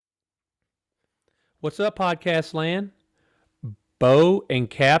What's up, podcast land? Bo and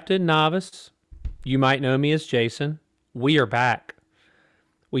Captain Novice. You might know me as Jason. We are back.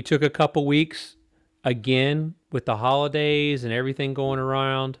 We took a couple weeks again with the holidays and everything going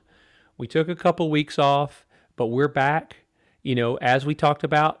around. We took a couple weeks off, but we're back, as we talked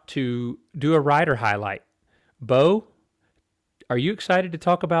about, to do a rider highlight. Bo, are you excited to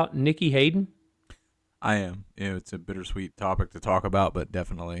talk about Nikki Hayden? I am. It's a bittersweet topic to talk about, but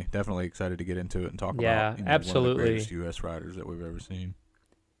definitely excited to get into it and talk about, Yeah, one of the greatest absolutely. U.S. riders that we've ever seen.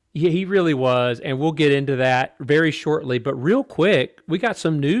 Yeah, he really was, and we'll get into that very shortly. But real quick, we got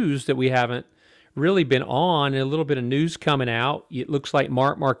some news that we haven't really been on, and a little bit of news coming out. It looks like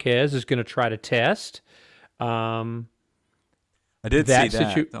Mark Marquez is going to try to test. Um, I did see that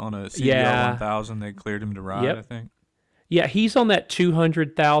that situ, on a CBR yeah, 1000. They cleared him to ride, I yep, think. yeah. He's on that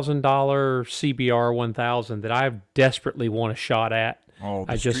 $200,000 CBR 1000 that I desperately want a shot at. Oh,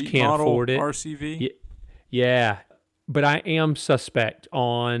 the I just street can't model afford it. RCV? Y- Yeah, but I am suspect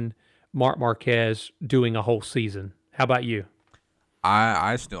on Mark Marquez doing a whole season. How about you?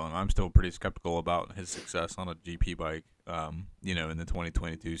 I still am. I'm still pretty skeptical about his success on a GP bike, in the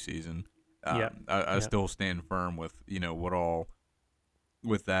 2022 season. Yep. I Yep. still stand firm with, what all,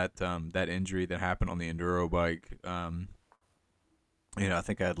 with that injury that happened on the enduro bike. I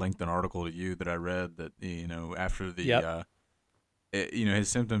think I had linked an article to you that I read that after Yep. his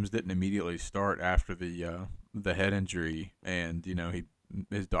symptoms didn't immediately start after the head injury, and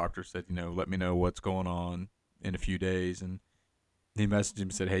his doctor said, let me know what's going on in a few days, and he messaged him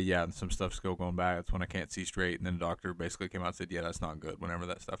and said, hey, yeah, some stuff's still going back. That's when I can't see straight, and then the doctor basically came out and said, yeah, that's not good. Whenever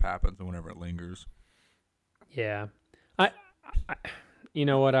that stuff happens and whenever it lingers. Yeah. I, I you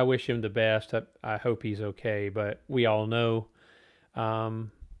know what? I wish him the best. I hope he's okay, but we all know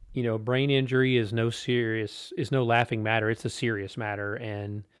um brain injury is no laughing matter. It's a serious matter,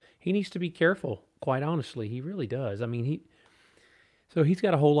 and he needs to be careful, quite honestly. He really does. I mean, he's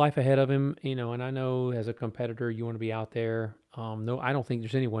got a whole life ahead of him, and I know as a competitor you want to be out there. No, I don't think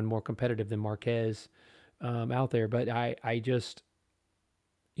there's anyone more competitive than Marquez out there, but I just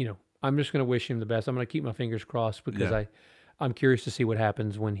I'm just going to wish him the best. I'm going to keep my fingers crossed because Yeah. I'm curious to see what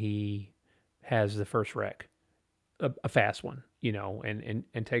happens when he has the first wreck, a fast one,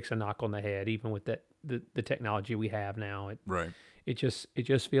 and takes a knock on the head. Even with the technology we have now, Right. it just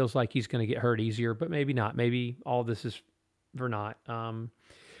feels like he's going to get hurt easier, but maybe not. Maybe all this is for not.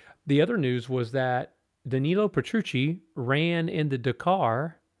 The other news was that Danilo Petrucci ran in the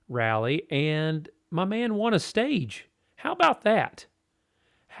Dakar rally, and my man won a stage. How about that?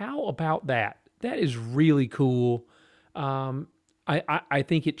 How about that? That is really cool. Um, I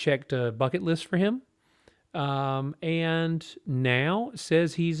think it checked a bucket list for him. And now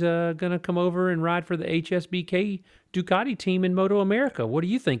says he's going to come over and ride for the HSBK Ducati team in Moto America. What are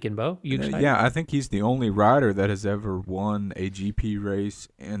you thinking, Bo? You excited? Yeah, I think he's the only rider that has ever won a GP race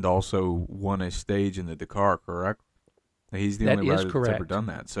and also won a stage in the Dakar, correct? He's the That only is rider that's ever correct. done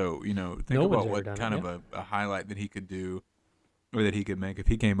that. So, think No one's about ever what done it. kind Yeah. of a highlight that he could do or that he could make if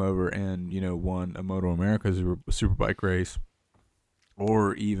he came over and, won a Moto America Superbike race,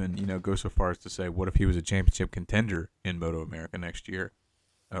 or even, go so far as to say, what if he was a championship contender in Moto America next year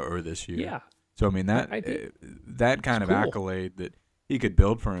or this year? Yeah. So, I mean, I think that it's kind of cool. accolade that he could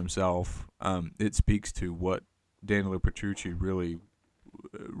build for himself, it speaks to what Danilo Petrucci really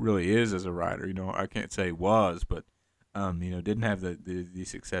is as a rider. I can't say was, but didn't have the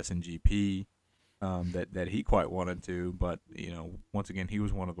success in GP that he quite wanted to. But once again, he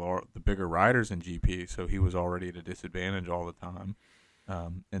was one of the bigger riders in GP, so he was already at a disadvantage all the time.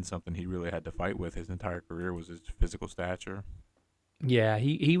 And something he really had to fight with his entire career was his physical stature. Yeah,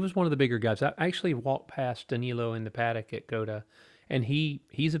 he was one of the bigger guys. I actually walked past Danilo in the paddock at Coda, and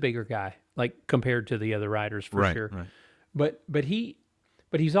he's a bigger guy, like compared to the other riders for Right, sure. right. But but he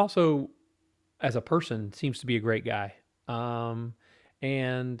but he's also, as a person, seems to be a great guy.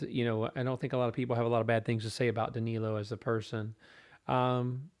 And I don't think a lot of people have a lot of bad things to say about Danilo as a person.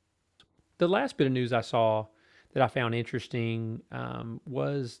 Um, the last bit of news I saw that I found interesting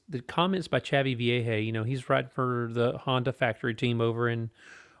was the comments by Chavi Vieja. He's riding for the Honda factory team over in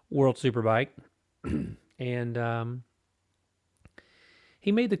World Superbike, and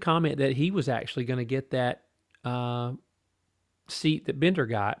he made the comment that he was actually going to get that uh, seat that Bender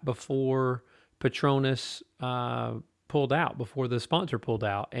got before Petronas pulled out, before the sponsor pulled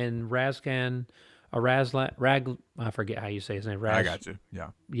out, and Razgan, I forget how you say his name, I got you. Yeah.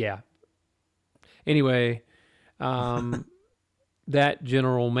 yeah. Anyway, um, that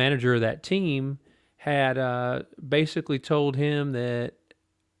general manager of that team had basically told him that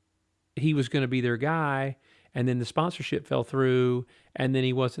he was going to be their guy, and then the sponsorship fell through, and then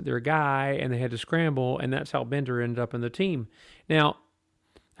he wasn't their guy, and they had to scramble, and that's how Bender ended up in the team. Now,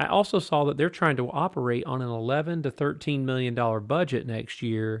 I also saw that they're trying to operate on an 11 to $13 million budget next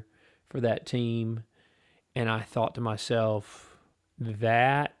year for that team, and I thought to myself,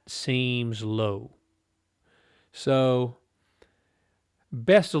 that seems low. So,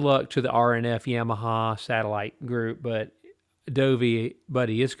 best of luck to the RNF Yamaha satellite group, but Dovey,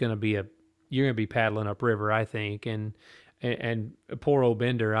 buddy, it's going to be you're going to be paddling upriver, I think, and poor old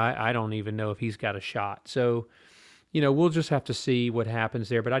Bender, I don't even know if he's got a shot. So, we'll just have to see what happens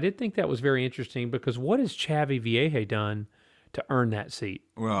there. But I did think that was very interesting because what has Chavi Vieja done to earn that seat?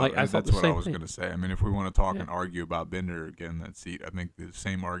 Well, Like, I thought that's the what I same was thing. going to say. I mean, if we want to talk Yeah. and argue about Bender getting that seat, I think the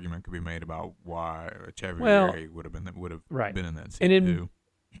same argument could be made about why Well, Chavier would have right. been in that seat And too.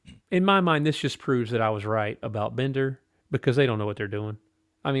 in my mind, this just proves that I was right about Bender because they don't know what they're doing.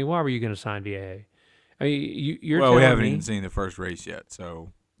 I mean, why were you going to sign Vieja? I mean, you're Well, we telling haven't even me seen the first race yet,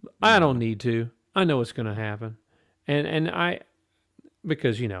 so I don't need to. I know what's going to happen, and I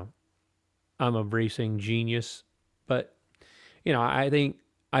because I'm a racing genius, but I think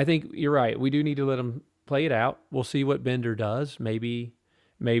you're right. We do need to let them play it out. We'll see what Bender does. Maybe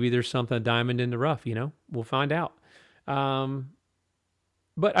there's something, a diamond in the rough. We'll find out. Um,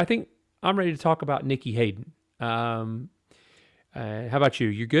 but I think I'm ready to talk about Nikki Hayden. How about you?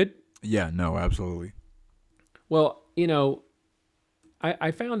 You good? Yeah, no, absolutely. Well,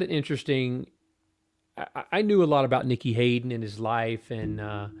 I found it interesting. I knew a lot about Nicky Hayden and his life and,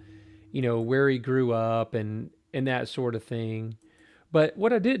 where he grew up and that sort of thing. But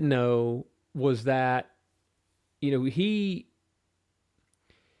what I didn't know was that,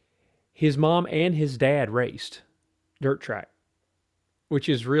 his mom and his dad raced dirt track, which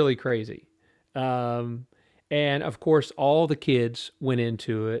is really crazy. Um, and of course, all the kids went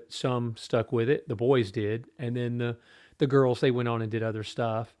into it. Some stuck with it. The boys did, and then the girls they went on and did other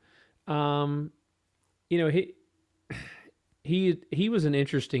stuff. Um, he he was an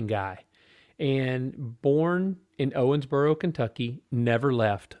interesting guy, and born in Owensboro, Kentucky, never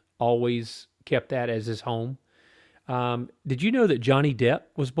left. Always kept that as his home. Did you know that Johnny Depp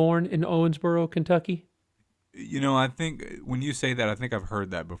was born in Owensboro, Kentucky? I think when you say that, I think I've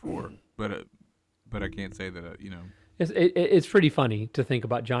heard that before, but I can't say that. It's pretty funny to think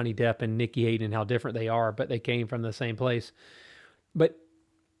about Johnny Depp and Nikki Hayden and how different they are, but they came from the same place. But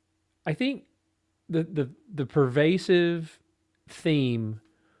I think the pervasive theme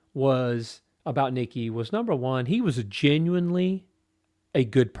was about Nikki was number one, he was genuinely a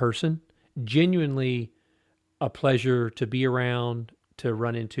good person, genuinely a pleasure to be around, to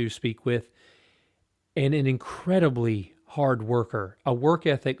run into, speak with, and an incredibly hard worker, a work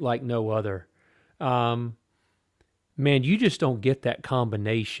ethic like no other. Um, Man, you just don't get that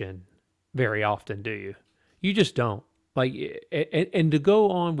combination very often, do you? You just don't. Like, and to go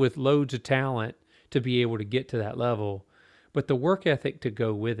on with loads of talent to be able to get to that level, but the work ethic to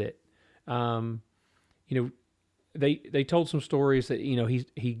go with it. Um, you know, they told some stories that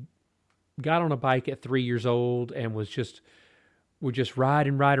he got on a bike at 3 years old and would just ride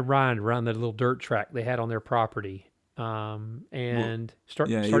and ride and ride around the little dirt track they had on their property, Well, and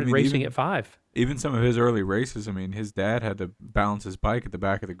yeah, I started mean, racing at 5. even some of his early races. I mean, his dad had to balance his bike at the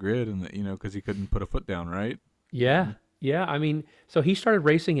back of the grid, and because he couldn't put a foot down, right? Yeah, yeah. I mean, so he started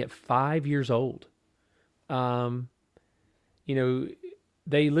racing at 5 years old. Um, you know,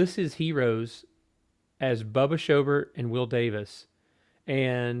 they list his heroes as Bubba Schobert and Will Davis,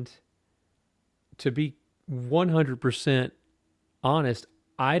 and to be 100% honest,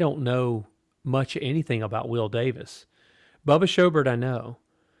 I don't know much anything about Will Davis. Bubba Schobert, I know.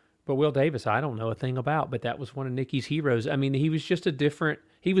 But Will Davis, I don't know a thing about, but that was one of Nicky's heroes. I mean, he was just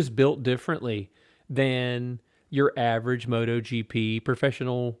he was built differently than your average MotoGP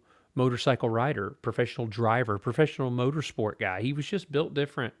professional motorcycle rider, professional driver, professional motorsport guy. He was just built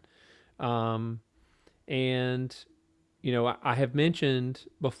different. Um, and, I have mentioned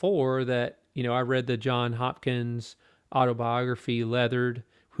before that, I read the John Hopkins autobiography, Leathered,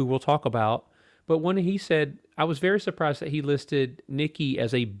 who we'll talk about. But when he said, I was very surprised that he listed Nicky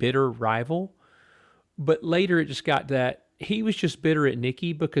as a bitter rival. But later it just got that he was just bitter at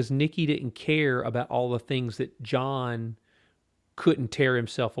Nicky because Nicky didn't care about all the things that John couldn't tear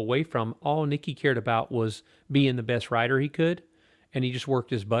himself away from. All Nicky cared about was being the best rider he could, and he just worked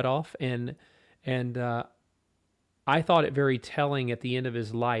his butt off. And I thought it very telling at the end of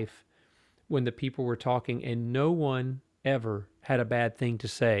his life when the people were talking, and no one ever had a bad thing to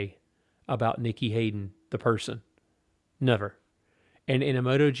say about Nicky Hayden, the person. Never. And in a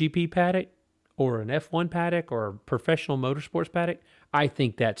MotoGP paddock or an F1 paddock or a professional motorsports paddock, I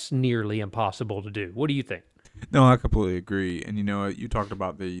think that's nearly impossible to do. What do you think? No, I completely agree. And you talked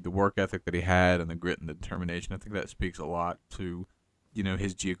about the work ethic that he had and the grit and the determination. I think that speaks a lot to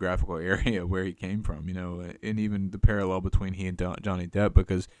his geographical area where he came from. And even the parallel between he and Johnny Depp,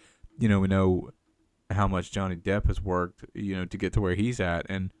 because we know how much Johnny Depp has worked to get to where he's at,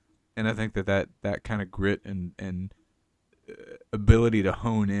 and I think that kind of grit and ability to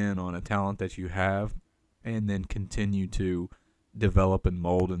hone in on a talent that you have, and then continue to develop and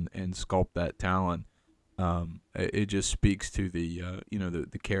mold and sculpt that talent. It just speaks to the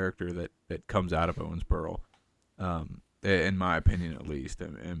character that comes out of Owensboro, in my opinion at least.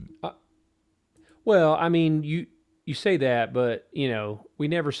 And Uh, well, I mean, you say that, but we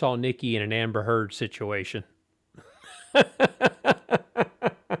never saw Nikki in an Amber Heard situation.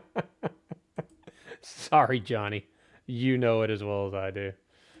 Sorry, Johnny. You know it as well as I do.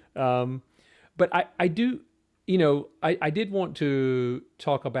 Um, but I do, I did want to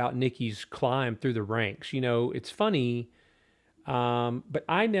talk about Nikki's climb through the ranks. It's funny, but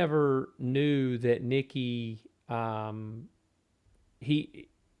I never knew that Nikki, he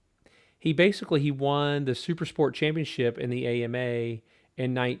he won the Super Sport Championship in the AMA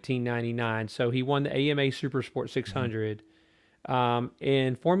in 1999. So he won the AMA Super Sport Mhm. 600.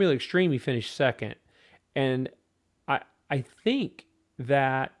 In Formula Extreme, he finished second, and I think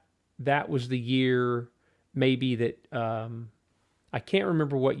that that was the year maybe that I can't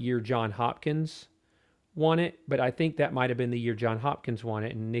remember what year John Hopkins won it, but I think that might have been the year John Hopkins won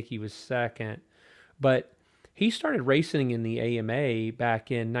it and Nicky was second. But he started racing in the AMA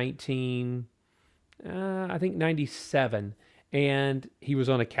back in I think 97, and he was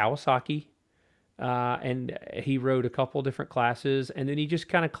on a Kawasaki. And he rode a couple different classes, and then he just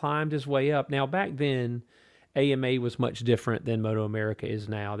kind of climbed his way up. Now, back then, AMA was much different than Moto America is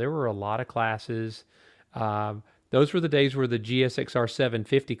now. There were a lot of classes. Those were the days where the GSXR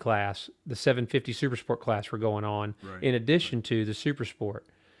 750 class, the 750 Supersport class, were going on, Right. in addition to the Supersport.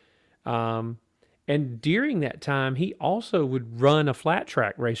 Um, and during that time, he also would run a flat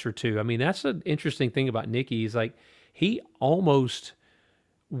track race or two. I mean, that's an interesting thing about Nicky. He's like, he almost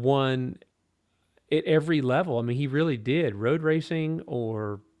won at every level. I mean, he really did road racing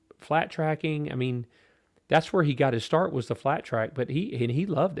or flat tracking. I mean, that's where he got his start was the flat track, but he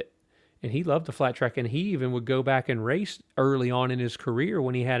loved it. And he loved the flat track, and he even would go back and race early on in his career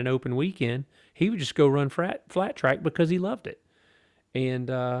when he had an open weekend. He would just go run flat track because he loved it. And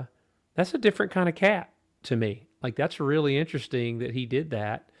that's a different kind of cat to me. Like, that's really interesting that he did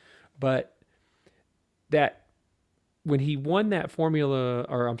that. But that when he won that Formula,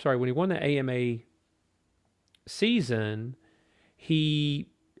 or I'm sorry, when he won the AMA season, he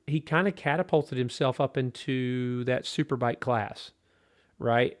kind of catapulted himself up into that superbike class,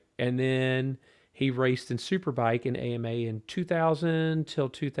 right? And then he raced in superbike in AMA in 2000 till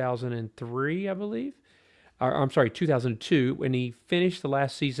 2003, I believe. Or, I'm sorry, 2002. When he finished the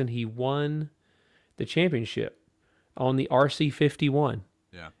last season, he won the championship on the RC51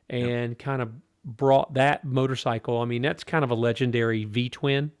 Yeah. Yep. and kind of brought that motorcycle. I mean, that's kind of a legendary V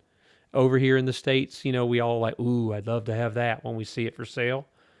twin over here in the States. We all like, ooh, I'd love to have that when we see it for sale.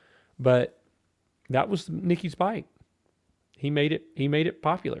 But that was Nicky's bike. He made it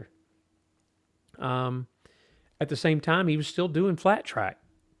popular. Um, at the same time, he was still doing flat track,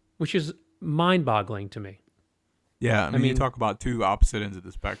 which is mind-boggling to me. Yeah, I I mean, you mean, talk about two opposite ends of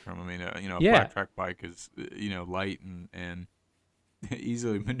the spectrum. I mean, a yeah, flat track bike is light and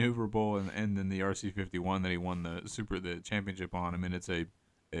easily maneuverable, and then the RC51 that he won the championship on. I mean, it's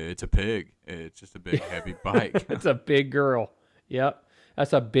a pig. It's just a big heavy bike. it's a big girl. Yep,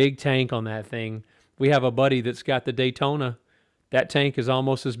 that's a big tank on that thing. We have a buddy that's got the Daytona. That tank is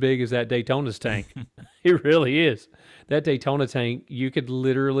almost as big as that Daytona's tank. It really is. That Daytona tank, you could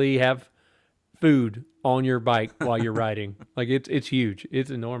literally have food on your bike while you're riding. Like it's huge.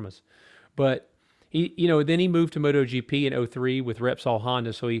 It's enormous. But then he moved to MotoGP in '03 with Repsol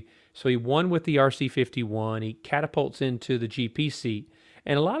Honda. So he won with the RC51. He catapults into the GP seat.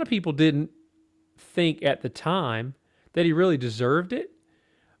 And a lot of people didn't think at the time that he really deserved it.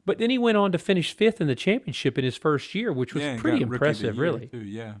 But then he went on to finish fifth in the championship in his first year, which was Yeah, and pretty got rookie of the impressive, year really. too.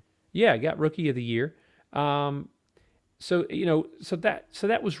 Yeah. Yeah, got rookie of the year. Um, so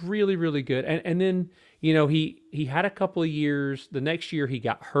that was really really good. And then he had a couple of years. The next year he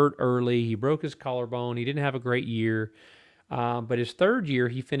got hurt early. He broke his collarbone. He didn't have a great year. But his third year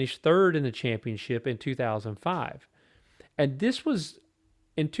he finished third in the championship in 2005. And this was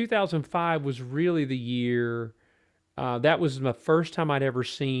in 2005 was really the year. That was my first time I'd ever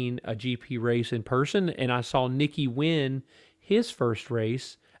seen a GP race in person, and I saw Nicky win his first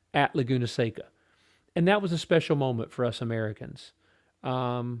race at Laguna Seca, and that was a special moment for us Americans.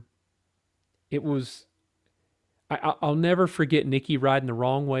 Um, it was I'll never forget Nicky riding the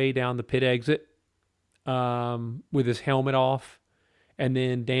wrong way down the pit exit, with his helmet off, and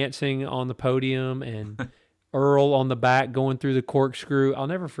then dancing on the podium, and Earl on the back going through the corkscrew. I'll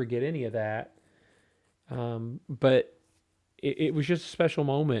never forget any of that. But it was just a special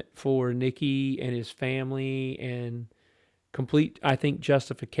moment for Nicky and his family, and complete, I think,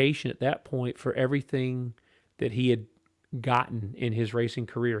 justification at that point for everything that he had gotten in his racing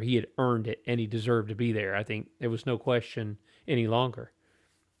career. He had earned it, and he deserved to be there. I think there was no question any longer.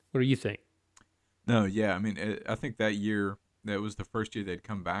 What do you think? No, yeah, I mean, I think that year, that was the first year they'd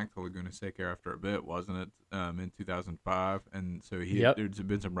come back to Laguna Seca after a bit, wasn't it? In 2005, and so Yep. there's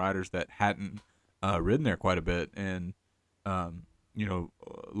been some riders that hadn't ridden there quite a bit, and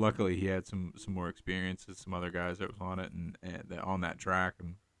luckily he had some more experience as some other guys that was on it and that on that track,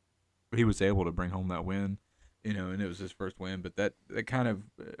 and he was able to bring home that win, and it was his first win. But that kind of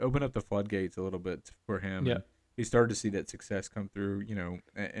opened up the floodgates a little bit for him, and Yep. he started to see that success come through,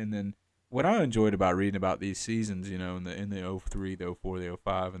 and then what I enjoyed about reading about these seasons, in the 03, the 04, the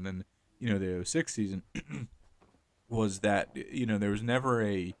 05, and then the 06 season, was that there was never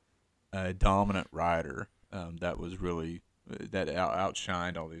a dominant rider that was really that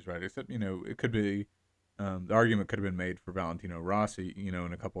outshined all these riders. Except it could be the argument could have been made for Valentino Rossi, in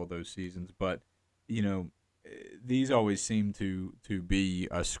a couple of those seasons, but you know these always seem to be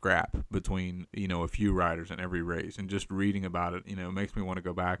a scrap between a few riders in every race, and just reading about it makes me want to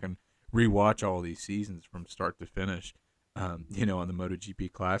go back and rewatch all these seasons from start to finish, on the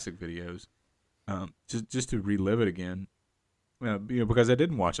MotoGP Classic videos, just to relive it again. Because I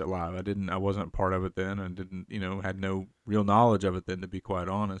didn't watch it live. I wasn't part of it then. I didn't, had no real knowledge of it then, to be quite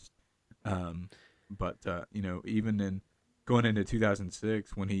honest. But even in going into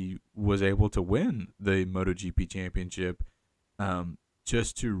 2006, when he was able to win the MotoGP championship,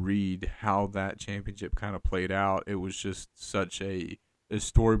 just to read how that championship kind of played out, it was just such a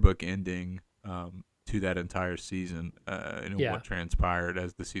storybook ending to that entire season. Yeah. What transpired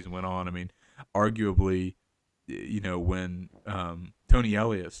as the season went on. I mean, arguably, when Tony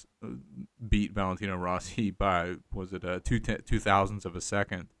Elias beat Valentino Rossi by, was it 2/2000 of a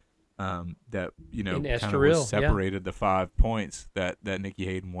second, that In kind of Estoril, separated the 5 points that Nicky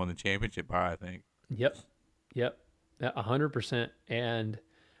Hayden won the championship by, I think. Yep. Yep. 100%. And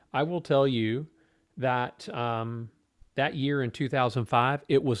I will tell you that that year in 2005,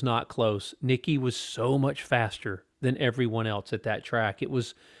 it was not close. Nicky was so much faster than everyone else at that track. It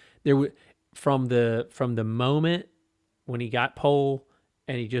was there was from the moment when he got pole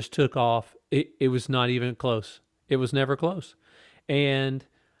and he just took off, it was not even close. It was never close. And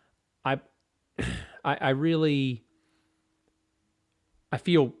I I really I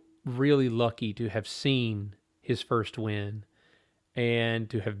feel really lucky to have seen his first win and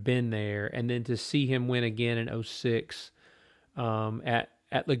to have been there, and then to see him win again in '06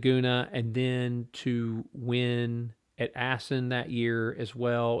 at Laguna, and then to win at Assen that year as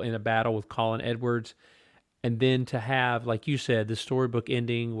well in a battle with Colin Edwards, and then to have, like you said, the storybook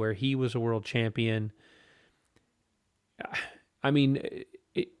ending where he was a world champion. I mean,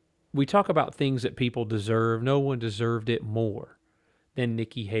 we talk about things that people deserve. No one deserved it more than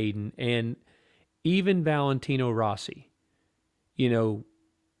Nicky Hayden. And even Valentino Rossi,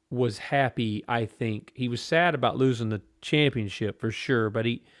 was happy, I think. He was sad about losing the championship for sure, but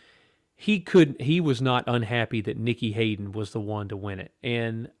he was not unhappy that Nicky Hayden was the one to win it.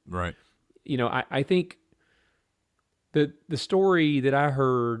 And Right. I think the story that I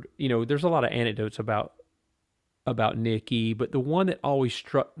heard, there's a lot of anecdotes about Nicky, but the one that always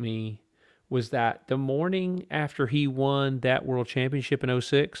struck me was that the morning after he won that world championship in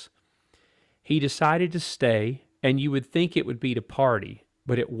 '06, he decided to stay, and you would think it would be to party,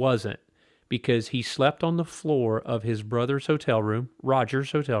 but it wasn't, because he slept on the floor of his brother's hotel room,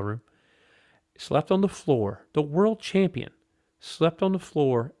 Roger's hotel room, slept on the floor. The world champion slept on the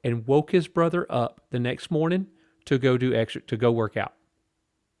floor and woke his brother up the next morning to go to go work out.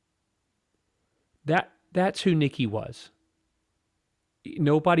 That's who Nicky was.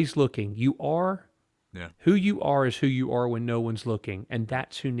 Nobody's looking. You are who you are is who you are when no one's looking, and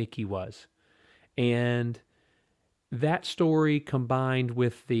that's who Nicky was. And that story, combined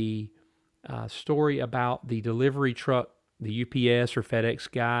with the story about the delivery truck, the UPS or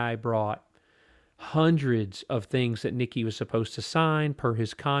FedEx guy brought hundreds of things that Nicky was supposed to sign per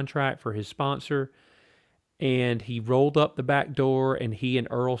his contract for his sponsor. And he rolled up the back door, and he and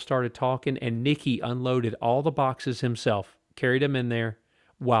Earl started talking, and Nicky unloaded all the boxes himself, carried them in there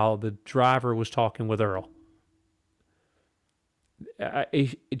while the driver was talking with Earl.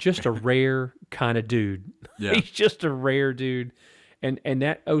 Just a rare kind of dude. Yeah. He's just a rare dude. And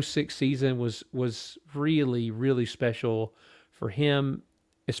that '06 season was really really special for him,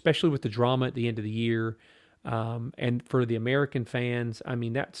 especially with the drama at the end of the year, and for the American fans. I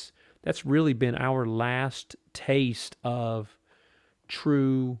mean, that's really been our last taste of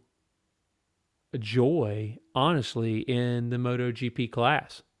true joy, honestly, in the MotoGP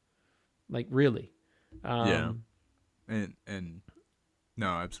class. Like really. Yeah, Um, and no,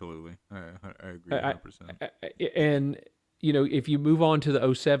 absolutely, I agree I, 100%. and if you move on to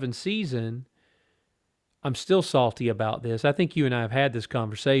the '07 season, I'm still salty about this. I think you and I have had this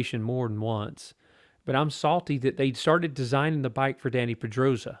conversation more than once, but I'm salty that they started designing the bike for Danny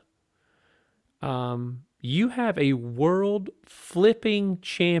Pedrosa. You have a world flipping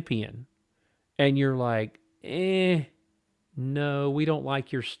champion, and you're like, no, we don't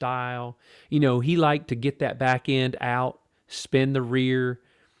like your style. He liked to get that back end out, spin the rear.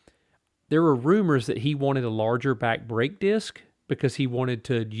 There were rumors that he wanted a larger back brake disc because he wanted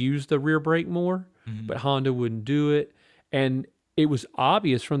to use the rear brake more, Hmm. but Honda wouldn't do it. And it was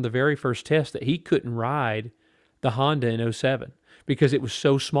obvious from the very first test that he couldn't ride the Honda in '07 because it was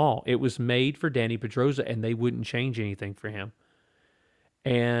so small. It was made for Danny Pedrosa and they wouldn't change anything for him.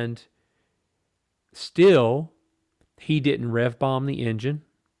 And still, he didn't rev bomb the engine.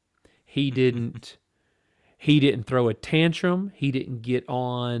 He didn't He didn't throw a tantrum. He didn't get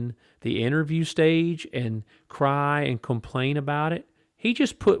on the interview stage and cry and complain about it. He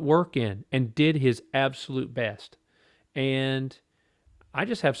just put work in and did his absolute best. And I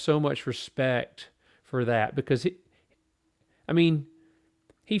just have so much respect for that because I mean,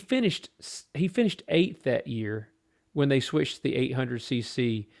 he finished he finished 8th that year when they switched to the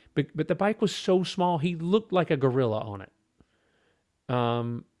 800cc, but the bike was so small, he looked like a gorilla on it.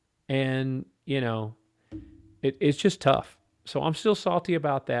 And it's just tough. So I'm still salty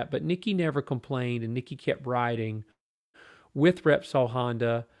about that. But Nicky never complained, and Nicky kept riding with Repsol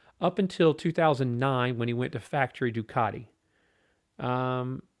Honda up until 2009 when he went to factory Ducati.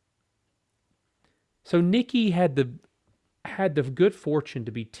 Um, so Nicky had the good fortune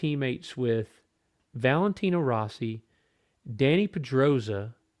to be teammates with Valentino Rossi, Danny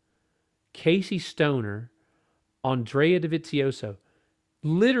Pedrosa, Casey Stoner, Andrea Dovizioso,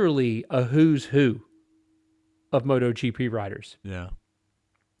 literally a who's who of MotoGP riders. Yeah.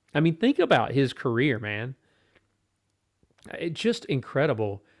 I mean, think about his career, man. It's just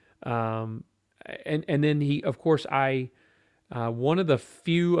incredible. Um, and then he, of course, one of the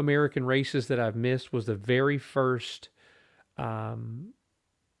few American races that I've missed was the very first um,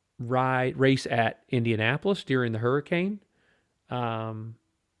 race at Indianapolis during the hurricane. Um,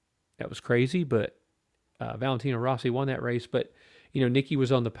 that was crazy, but Valentino Rossi won that race. But Nicky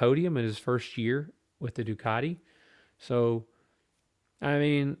was on the podium in his first year with the Ducati. So, I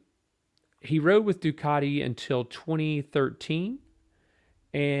mean, he rode with Ducati until 2013,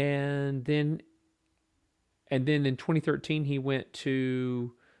 and then in 2013 he went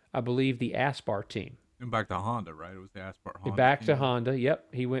to, I believe, the Aspar team. And back to Honda, right? It was the Aspart Honda Back to team. Honda. Yep,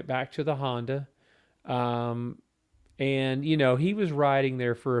 he went back to the Honda. Um, and he was riding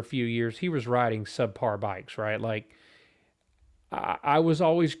there for a few years. He was riding subpar bikes, right? Like I was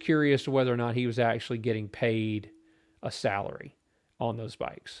always curious to whether or not he was actually getting paid a salary on those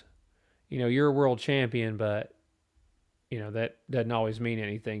bikes. You're a world champion, but that doesn't always mean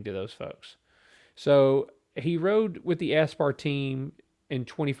anything to those folks. So he rode with the Aspar team in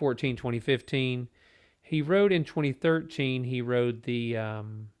 2014, 2015. He rode in 2013. He rode the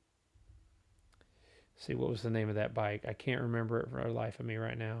see, what was the name of that bike? I can't remember it for the life of me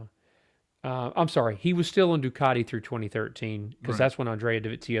right now. I'm sorry. He was still on Ducati through 2013 because Right. that's when Andrea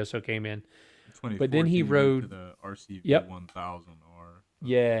Dovizioso came in. 2014, But then he went to rode. the RCV Yep. 1000 or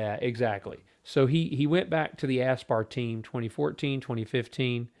Yeah, exactly. So he went back to the Aspar team 2014,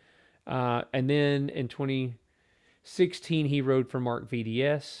 2015. And then in 2016, he rode for Mark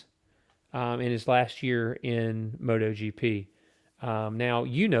VDS in his last year in MotoGP. Now,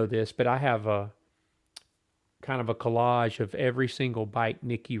 you know this, but I have a kind of a collage of every single bike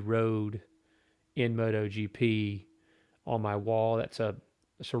Nicky rode in MotoGP on my wall. It's a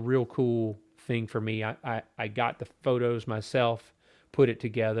real cool thing for me. I got the photos myself, put it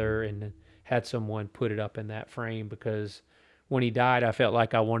together, and had someone put it up in that frame because when he died, I felt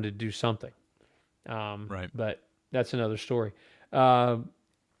like I wanted to do something. right. But that's another story.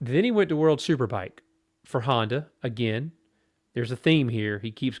 Then he went to World Superbike for Honda again. There's a theme here. He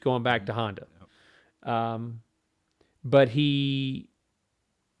keeps going back to Honda. Yep. But he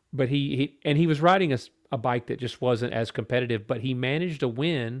was riding a bike that just wasn't as competitive, but he managed to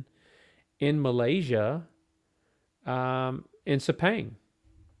win in Malaysia, in Sepang.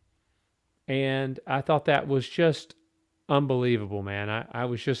 And I thought that was just unbelievable, man. I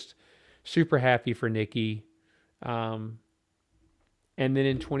was just super happy for Nikki. Um, and then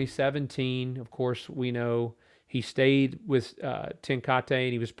in 2017, of course, we know he stayed with Tenkate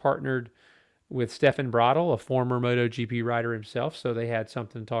and he was partnered with Stefan Bradl, a former MotoGP rider himself. So they had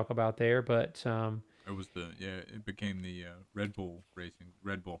something to talk about there. But It was it became the Red Bull Racing,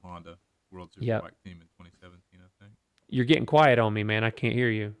 Red Bull Honda World yeah, Superbike team in 2017, I think. you're getting quiet on me, man. I can't hear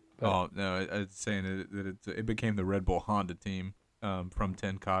you. But Oh no, I was saying it became the Red Bull Honda team from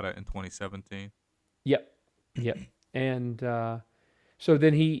Ten Kata in 2017. yep, yep. And so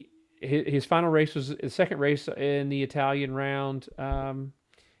then his final race was the second race in the Italian round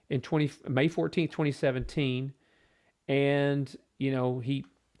in May 14th, 2017. And he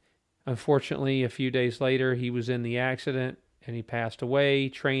unfortunately a few days later he was in the accident and he passed away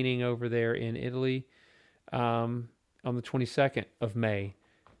training over there in Italy um, on the 22nd of May.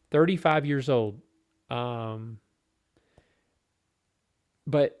 35 years old. Um,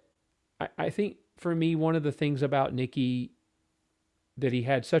 but I think for me, one of the things about Nicky that he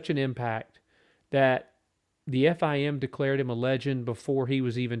had such an impact that the FIM declared him a legend before he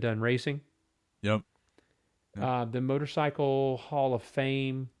was even done racing. Yep. Yep. The Motorcycle Hall of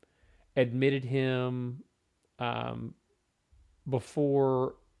Fame admitted him um,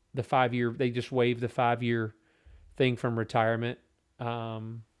 before the 5 year. They just waived the 5 year thing from retirement.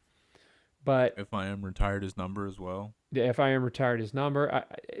 Um, but FIM retired his number as well. the FIM retired his number.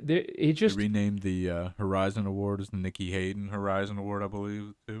 It They just renamed the Horizon Award as the Nicky Hayden Horizon Award, I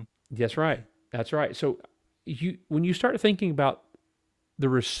believe, too. That's right. That's right. So when you start thinking about the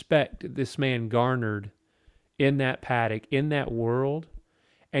respect this man garnered in that paddock, in that world,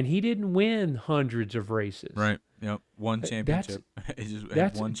 and he didn't win hundreds of races. Right. Yep. One That's championship. He just had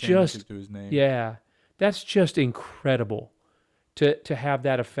that's one just championship to his name. yeah. That's just incredible to have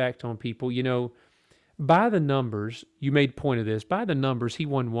that effect on people. By the numbers, you made point of this. By the numbers, he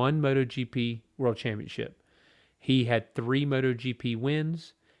won one MotoGP World Championship. He had 3 MotoGP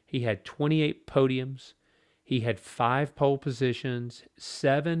wins. He had 28 podiums. He had 5 pole positions,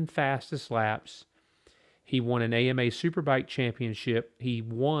 7 fastest laps. He won an AMA Superbike championship. He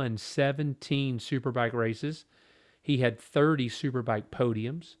won 17 Superbike races. He had 30 Superbike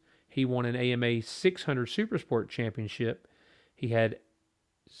podiums. He won an AMA 600 Supersport championship. He had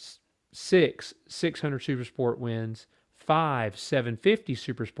 6 600 Supersport wins, 5 750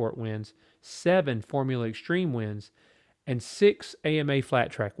 Supersport wins, 7 Formula Extreme wins, and 6 AMA flat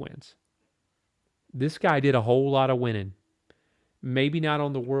track wins. This guy did a whole lot of winning. Maybe not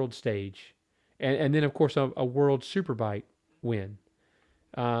on the world stage. And then, of course, a world superbike win.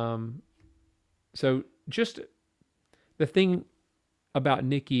 Um, so just the thing about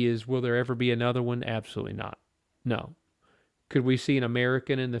Nicky is, will there ever be another one? Absolutely not. No. Could we see an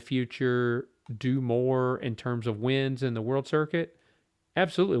American in the future do more in terms of wins in the world circuit?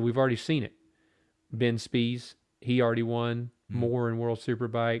 Absolutely. We've already seen it. Ben Spies, he already won more in World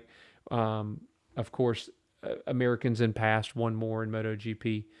Superbike. Of course, Americans in past won more in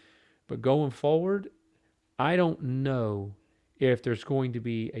MotoGP. But going forward, I don't know if there's going to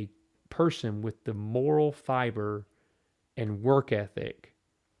be a person with the moral fiber and work ethic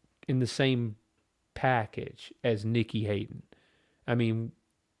in the same package as Nicky Hayden. I mean,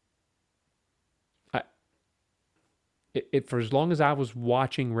 I, for as long as I was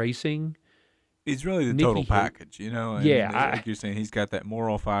watching racing, He's really the Nicky total Hayden, package, you know. I yeah, mean, like you're saying, he's got that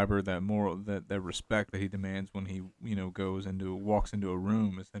moral fiber, that moral, that respect that he demands when he, walks into a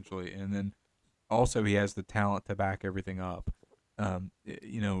room, essentially, and then also he has the talent to back everything up.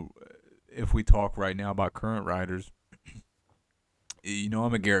 If we talk right now about current riders,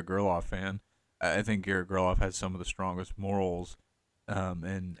 I'm a Garrett Gerloff fan. I think Garrett Gerloff has some of the strongest morals,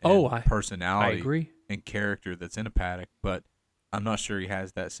 and I personality agree. and character that's in a paddock, but I'm not sure he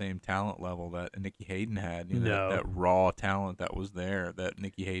has that same talent level that Nicky Hayden had. That No. raw talent that was there that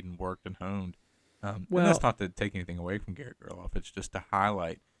Nicky Hayden worked and honed. And Well, that's not to take anything away from Garrett Gerloff. It's just to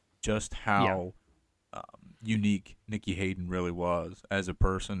highlight just yeah, how unique Nicky Hayden really was as a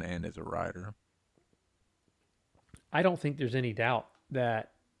person and as a rider. I don't think there's any doubt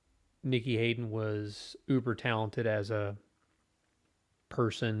that Nicky Hayden was uber talented as a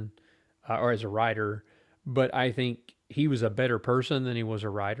person or as a rider, but I think he was a better person than he was a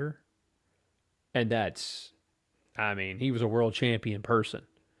rider. And I mean, he was a world champion person.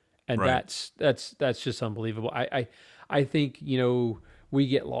 And Right. that's just unbelievable. I think, we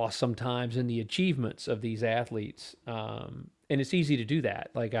get lost sometimes in the achievements of these athletes. And it's easy to do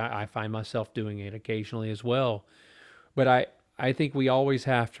that. Like I find myself doing it occasionally as well. But I think we always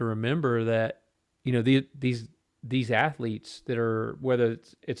have to remember that, these these athletes that are, whether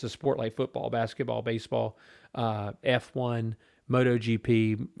it's a sport like football, basketball, baseball, F1,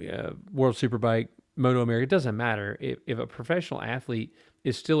 MotoGP, World Superbike, Moto America, it doesn't matter. If a professional athlete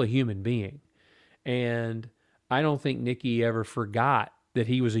is still a human being. And I don't think Nicky ever forgot that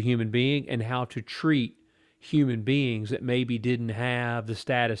he was a human being and how to treat human beings that maybe didn't have the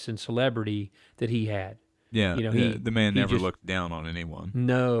status and celebrity that he had. Yeah, You know, yeah, the man he never just, looked down on anyone.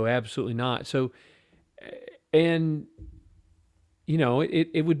 no, absolutely not. So, and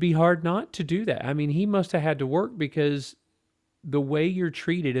it would be hard not to do that. I mean, he must have had to work because the way you're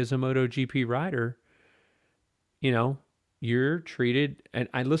treated as a MotoGP rider, you know, you're treated. And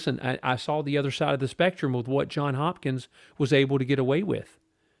I saw the other side of the spectrum with what John Hopkins was able to get away with,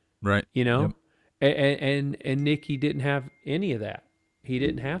 Right. you Yep. know, and Nicky didn't have any of that. He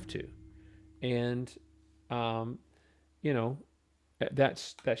didn't have to. And, um, you know,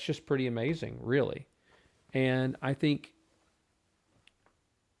 that's just pretty amazing, really. And I think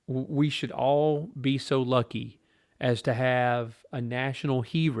we should all be so lucky as to have a national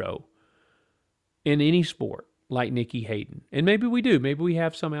hero in any sport like Nicky Hayden. And maybe we do. Maybe we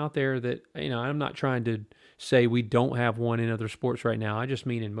have some out there that, I'm not trying to say we don't have one in other sports right now. I just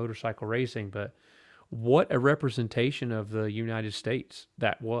mean in motorcycle racing. But what a representation of the United States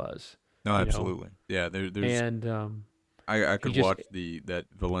that was, No, you know. absolutely. Yeah, there's And I he could just, watch that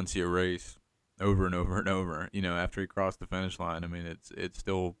Valencia race over and over and over. After he crossed the finish line, I mean, it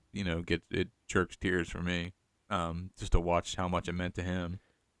still it jerks tears for me, just to watch how much it meant to him.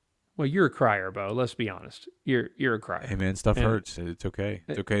 well, you're a crier, Bo. Let's be honest. You're a crier. Hey man, stuff And hurts. It's okay.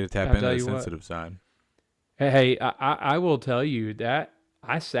 It's okay to tap I'll into tell the you what. sensitive side. Hey, I will tell you that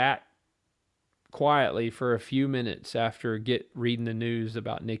I sat quietly for a few minutes after reading the news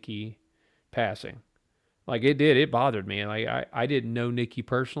about Nicky passing. Like it bothered me. Like I didn't know Nicky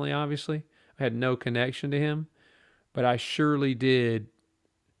personally, obviously. I had no connection to him, but I surely did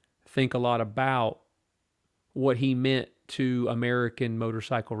think a lot about what he meant to American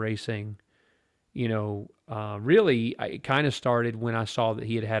motorcycle racing. Really, it kind of started when I saw that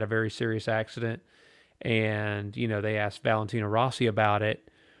he had had a very serious accident, and they asked Valentino Rossi about it,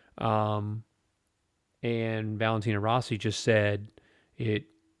 um, and Valentino Rossi just said it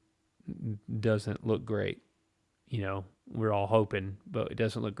doesn't look great. We're all hoping, but it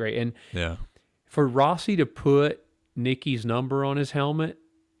doesn't look great. And Yeah. for Rossi to put Nicky's number on his helmet,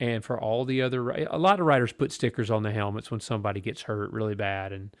 and for all the other, a lot of riders put stickers on the helmets when somebody gets hurt really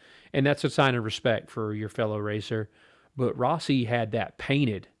bad, and that's a sign of respect for your fellow racer. But Rossi had that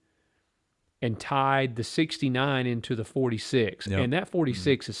painted and tied the 69 into the 46, Yep. and that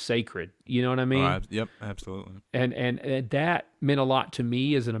 46 is sacred. You know what I mean? Yep. Absolutely. And that meant a lot to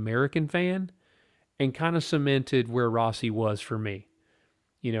me as an American fan, and kind of cemented where Rossi was for me.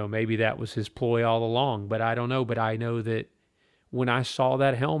 Maybe that was his ploy all along, but I don't know. But I know that when I saw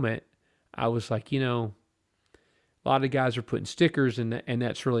that helmet, I was like, a lot of guys are putting stickers, and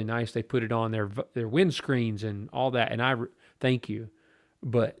that's really nice. They put it on their windscreens and all that, and thank you.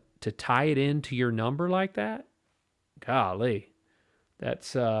 But to tie it into your number like that, golly,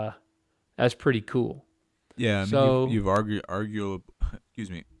 that's pretty cool. Yeah, I mean, So you've arguably, excuse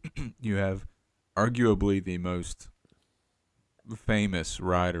me, you have arguably the most famous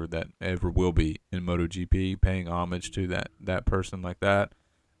rider that ever will be in MotoGP, paying homage to that person like that.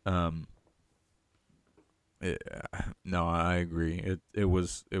 Um, no, I agree. It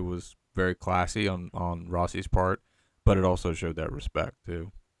was very classy on Rossi's part, but it also showed that respect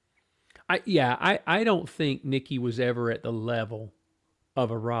too. I don't think Nicky was ever at the level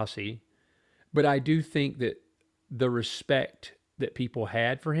of a Rossi, but I do think that the respect that people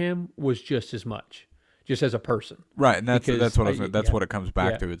had for him was just as much, just as a person. Right, and that's Because what that's yeah, what it comes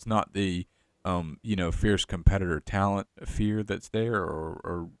back yeah, to. It's not the fierce competitor talent fear that's there,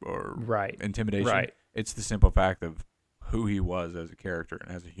 or right, intimidation. right. It's the simple fact of who he was as a character and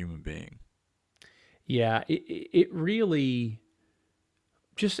as a human being. Yeah, it really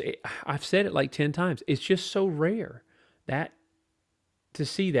I've said it like 10 times. It's just so rare that to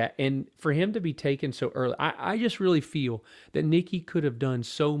see that, and for him to be taken so early. I just really feel that Nicky could have done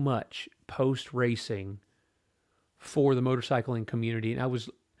so much post racing for the motorcycling community. And I was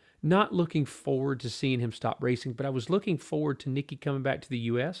not looking forward to seeing him stop racing, but I was looking forward to Nicky coming back to the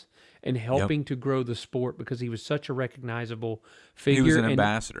U.S. and Yep. helping to grow the sport, because he was such a recognizable He was figure. an And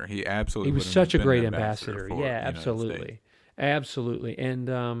ambassador. He absolutely he was would have such a been an great ambassador ambassador. for Yeah, the United States. absolutely. Absolutely.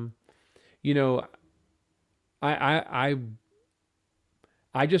 And, you know, I, I, I,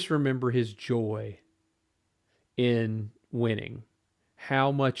 I just remember his joy in winning,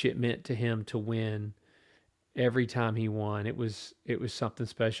 how much it meant to him to win every time he won. It was something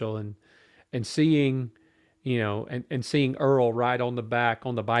special. And seeing and seeing Earl ride on the back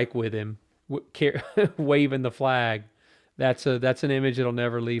on the bike with him, waving the flag. That's an image that'll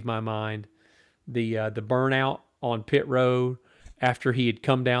never leave my mind. The burnout on pit road after he had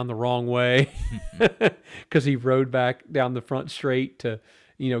come down the wrong way because he rode back down the front straight to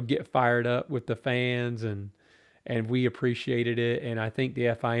get fired up with the fans, and we appreciated it. And I think the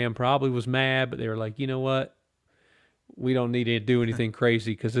FIM probably was mad, but they were like, you know what, we don't need to do anything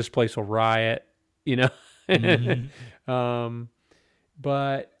crazy because this place will riot, you know. um,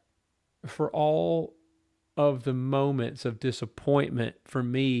 but for all of the moments of disappointment for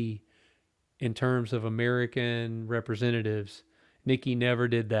me in terms of American representatives, Nikki never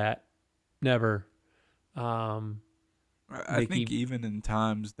did that. Never. I think even in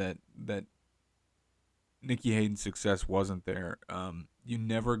times that Nikki Hayden's success wasn't there, you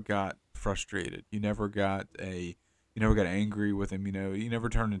never got frustrated. You never got angry with him. You never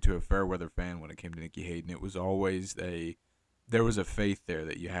turned into a fair weather fan when it came to Nikki Hayden. It was always there was a faith there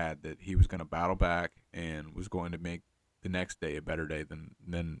that you had that he was going to battle back and was going to make the next day a better day than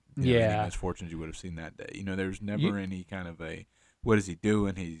any misfortunes you would have seen that day. There's never any kind of a, what is he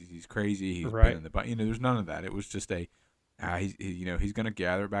doing? He's crazy. He's right. in the, there's none of that. It was just he's going to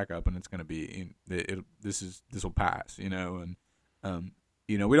gather it back up, and it's going to be this will pass, and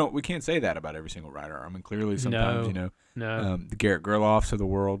we can't say that about every single rider. I mean, clearly sometimes the Garrett Gerloffs of the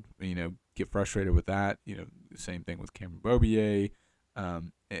world get frustrated with that. The same thing with Cameron Bobier,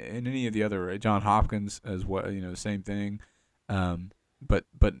 and any of the other, John Hopkins as well. The same thing. But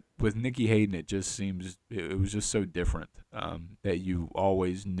with Nikki Hayden, it just seems it was just so different, that you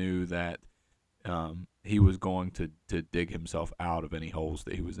always knew that he was going to dig himself out of any holes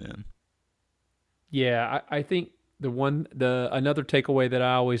that he was in. Yeah, I think another takeaway that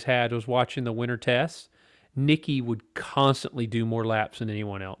I always had was watching the winter tests. Nikki would constantly do more laps than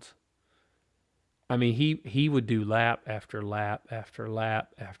anyone else. I mean, he would do lap after lap after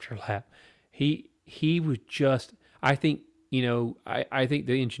lap after lap. He was just, I think, I think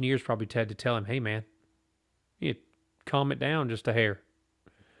the engineers probably had to tell him, hey man, you calm it down just a hair.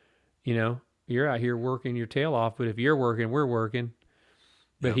 You're out here working your tail off, but if you're working, we're working.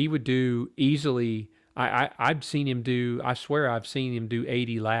 But yep. He would do easily. I've seen him do. I swear I've seen him do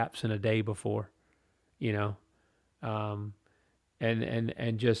 80 laps in a day before. And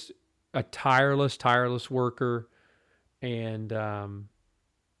just a tireless worker. And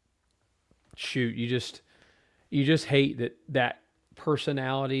shoot, you just hate that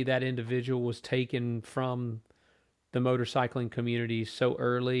personality, that individual was taken from the motorcycling community so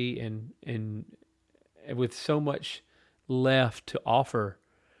early and with so much left to offer.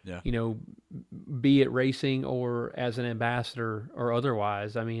 Yeah. Be it racing or as an ambassador or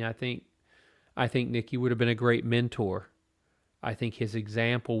otherwise. I mean, I think Nicky would have been a great mentor. I think his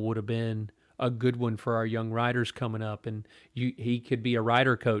example would have been a good one for our young riders coming up, and he could be a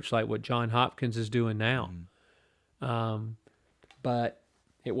rider coach like what John Hopkins is doing now. Mm-hmm. But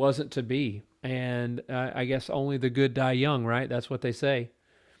it wasn't to be, and I guess only the good die young, right? That's what they say.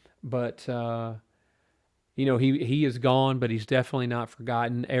 But he is gone, but he's definitely not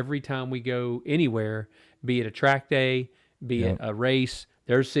forgotten. Every time we go anywhere, be it a track day, be it a race,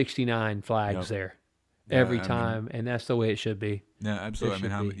 there's 69 flags there every time, and that's the way it should be. Yeah, absolutely.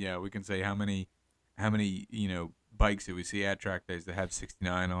 We can say how many bikes that we see at track days that have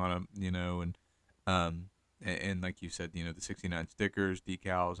 69 on them, and like you said, the 69 stickers,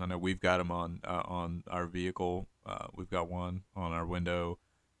 decals. I know we've got them on our vehicle. We've got one on our window.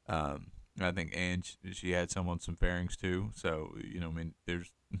 I think Ange, she had some on some fairings too. So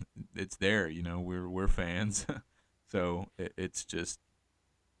it's there. We're fans. So it's just,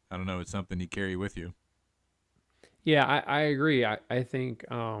 I don't know. It's something you carry with you. Yeah, I agree. I think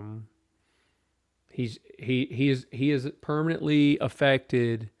he has permanently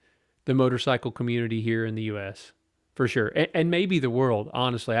affected the motorcycle community here in the U.S. for sure, and maybe the world.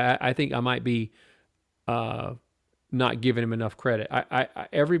 Honestly, I think I might be not giving him enough credit. I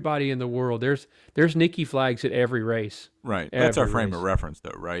everybody in the world, there's Nikki flags at every race. Right. That's our frame of reference,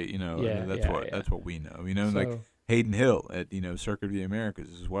 though, right? That's what we know. So, like Hayden Hill at Circuit of the Americas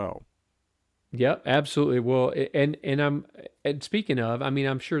as well. Yep, absolutely. Well, and speaking of, I mean,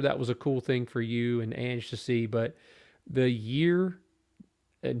 I'm sure that was a cool thing for you and Ange to see, but the year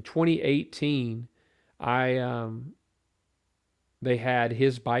in 2018, they had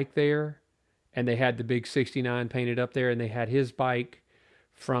his bike there, and they had the big 69 painted up there, and they had his bike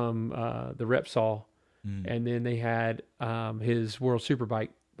from the Repsol, and then they had his World Superbike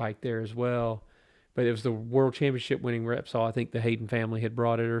bike there as well. But it was the World Championship winning Repsol. I think the Hayden family had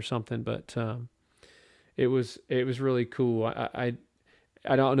brought it or something, but it was really cool.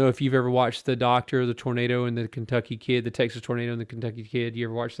 I don't know if you've ever watched The Doctor, The Tornado and the Kentucky Kid, The Texas Tornado and the Kentucky Kid. You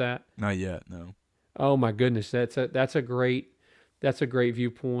ever watch that? Not yet. No. Oh my goodness, that's a great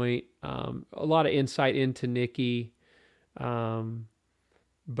viewpoint. A lot of insight into Nikki, um,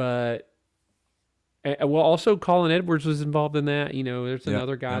 but well, also Colin Edwards was involved in that. You know, there's Yep.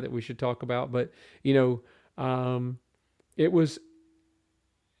 another guy Yep. that we should talk about, but you know, it was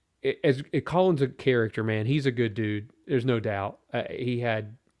Colin's a character, man. He's a good dude. There's no doubt. He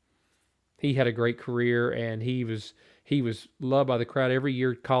had a great career, and he was loved by the crowd. Every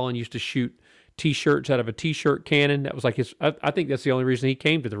year, Colin used to shoot T-shirts out of a T-shirt cannon. That was like his. I think that's the only reason he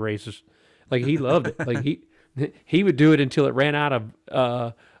came to the races. Like he loved it. Like he would do it until it ran out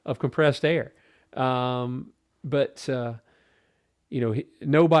of compressed air. But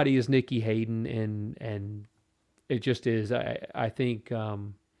nobody is Nikki Hayden, and it just is. I think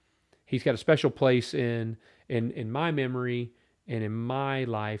he's got a special place in my memory and in my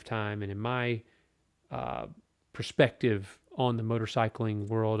lifetime and in my uh, perspective on the motorcycling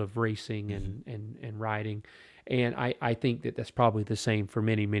world of racing Hmm. and riding. And I think that that's probably the same for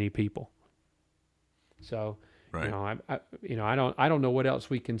many, many people. So, Right. I don't know what else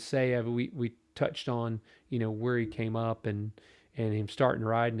we can say. We touched on, where he came up and him starting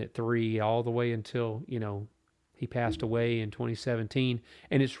riding at 3 all the way until, he passed away in 2017.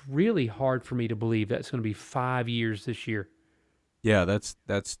 And it's really hard for me to believe that's going to be 5 years this year. Yeah, that's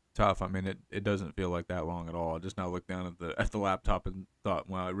tough. I mean, it doesn't feel like that long at all. I just now looked down at the laptop and thought,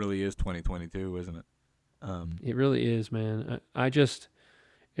 wow, it really is 2022, isn't it? It really is, man. It's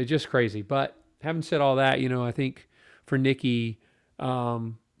just crazy. But having said all that, I think for Nicky,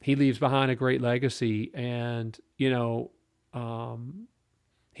 he leaves behind a great legacy, and um,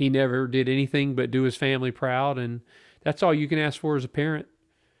 he never did anything but do his family proud, and that's all you can ask for as a parent.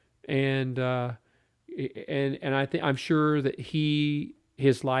 And I'm sure that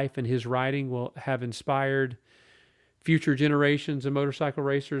his life and his riding will have inspired future generations of motorcycle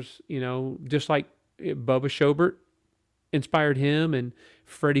racers. Just like Bubba Schobert inspired him, and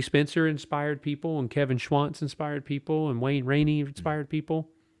Freddie Spencer inspired people, and Kevin Schwantz inspired people, and Wayne Rainey inspired people.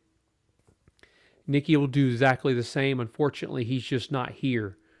 Nicky will do exactly the same. Unfortunately, he's just not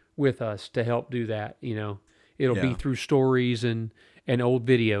here with us to help do that. It'll be Yeah. through stories and old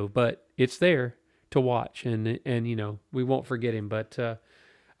video, but it's there to watch, and we won't forget him. But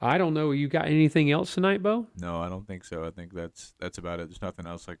I don't know. You got anything else tonight, Bo? No, I don't think so. I think that's about it. There's nothing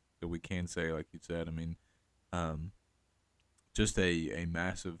else like that we can say, like you said. I mean, um, just a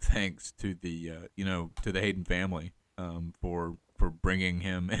massive thanks to the to the Hayden family for bringing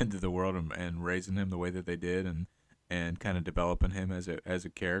him into the world and raising him the way that they did and kind of developing him as a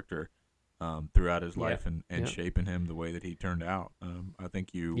character throughout his Yeah. life and Yeah. shaping him the way that he turned out. I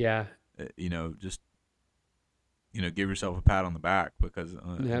think Yeah. just give yourself a pat on the back because he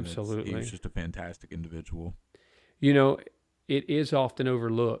was Absolutely. just a fantastic individual. You know, it is often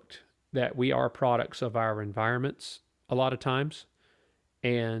overlooked that we are products of our environments a lot of times.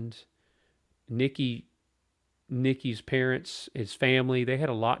 And Nicky, Nicky's parents, his family, they had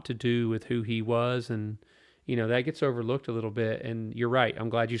a lot to do with who he was. And, that gets overlooked a little bit. And you're right. I'm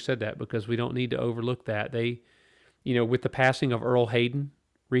glad you said that because we don't need to overlook that. With the passing of Earl Hayden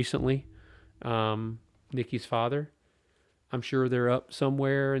recently, Nicky's father, I'm sure they're up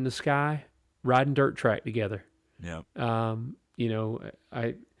somewhere in the sky riding dirt track together. Yeah. Um, you know,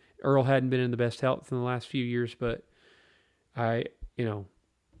 I Earl hadn't been in the best health in the last few years, but I, you know,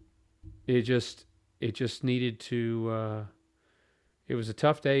 it just needed to. It was a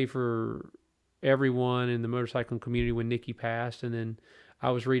tough day for everyone in the motorcycling community when Nicky passed, and then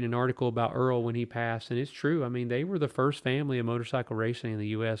I was reading an article about Earl when he passed, and it's true. I mean, they were the first family of motorcycle racing in the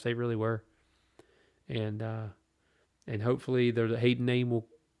U.S. They really were, and hopefully the Hayden name will,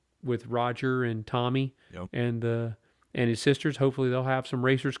 with Roger and Tommy Yep. and his sisters. Hopefully they'll have some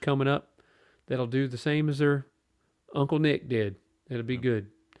racers coming up that'll do the same as their Uncle Nick did. It'll be Yep.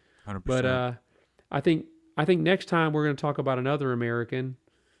 good. 100%. But I think next time we're going to talk about another American.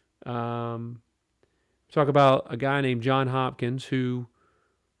 Talk about a guy named John Hopkins who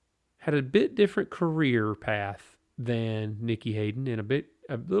had a bit different career path than Nicky Hayden and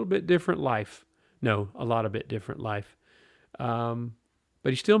a little bit different life. No, a lot of bit different life.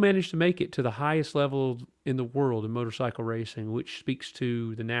 But he still managed to make it to the highest level in the world in motorcycle racing, which speaks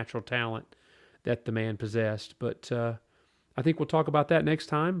to the natural talent that the man possessed. But I think we'll talk about that next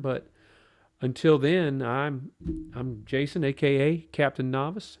time. But until then, I'm Jason, aka Captain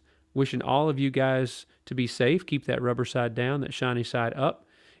Novice, wishing all of you guys to be safe. Keep that rubber side down, that shiny side up.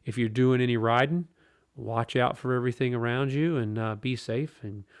 If you're doing any riding, watch out for everything around you and be safe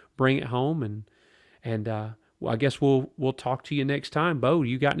and bring it home and Well, I guess we'll talk to you next time. Bo,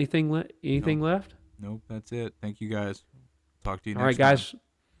 you got anything Nope. left? Nope. That's it. Thank you guys. Talk to you All right, next time. guys.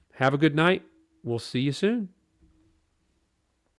 Have a good night. We'll see you soon.